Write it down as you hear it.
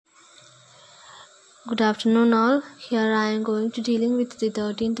Good afternoon all. Here I am going to dealing with the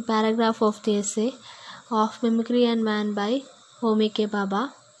 13th paragraph of the essay Of Mimicry and Man by Homi K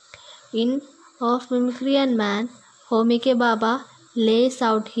Bhabha. In Of Mimicry and Man, Homi K Bhabha lays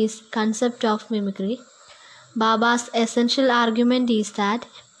out his concept of mimicry. Bhabha's essential argument is that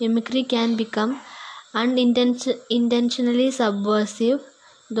mimicry can become unintentionally subversive,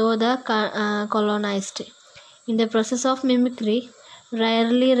 though the colonized, in the process of mimicry,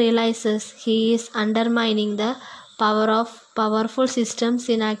 rarely realizes he is undermining the power of powerful systems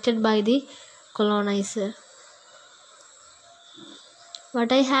enacted by the colonizer.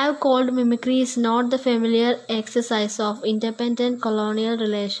 What I have called mimicry is not the familiar exercise of independent colonial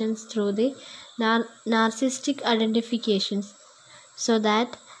relations through the narcissistic identifications, so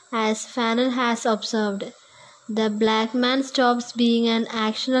that, as Fanon has observed, the black man stops being an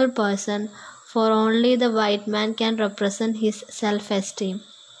actional person, for only the white man can represent his self-esteem.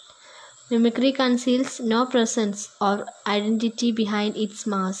 Mimicry conceals no presence or identity behind its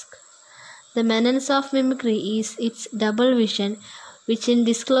mask. The menace of mimicry is its double vision, which in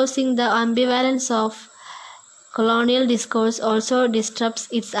disclosing the ambivalence of colonial discourse also disrupts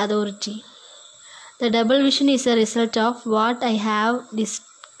its authority. The double vision is a result of what I have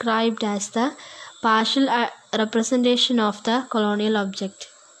described as the partial representation of the colonial object.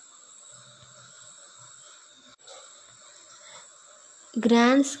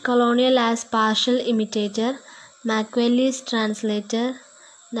 Grant's colonial as partial imitator, Machiavelli's translator,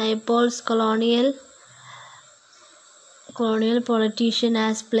 Naipaul's colonial politician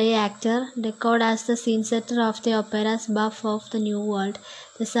as play actor, Decoud as the scene setter of the opera's buff of the New World.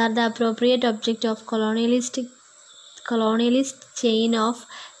 These are the appropriate object of colonialist chain of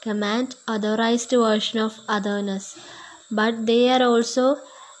command, authorized version of otherness. But they are also,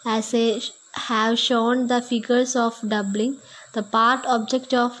 as I have shown, the figures of doubling, the part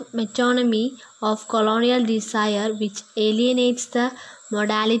object of metonymy of colonial desire, which alienates the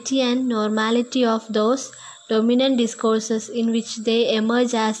modality and normality of those dominant discourses in which they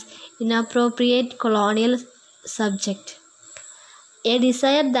emerge as inappropriate colonial subject. A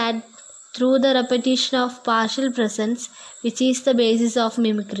desire that, through the repetition of partial presence, which is the basis of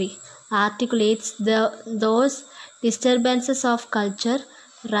mimicry, articulates those disturbances of culture,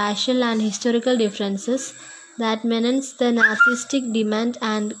 racial and historical differences that menace the narcissistic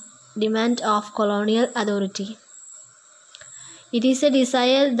demand of colonial authority. It is a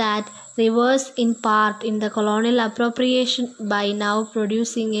desire that reverses in part in the colonial appropriation by now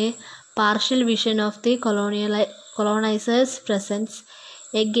producing a partial vision of the colonizer's presence,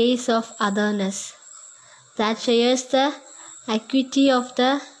 a gaze of otherness that shares the acuity of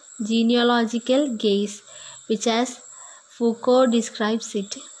the genealogical gaze, which, as Foucault describes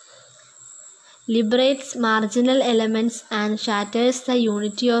it, liberates marginal elements and shatters the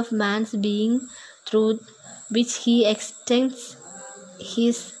unity of man's being through which he extends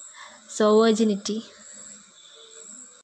his sovereignty.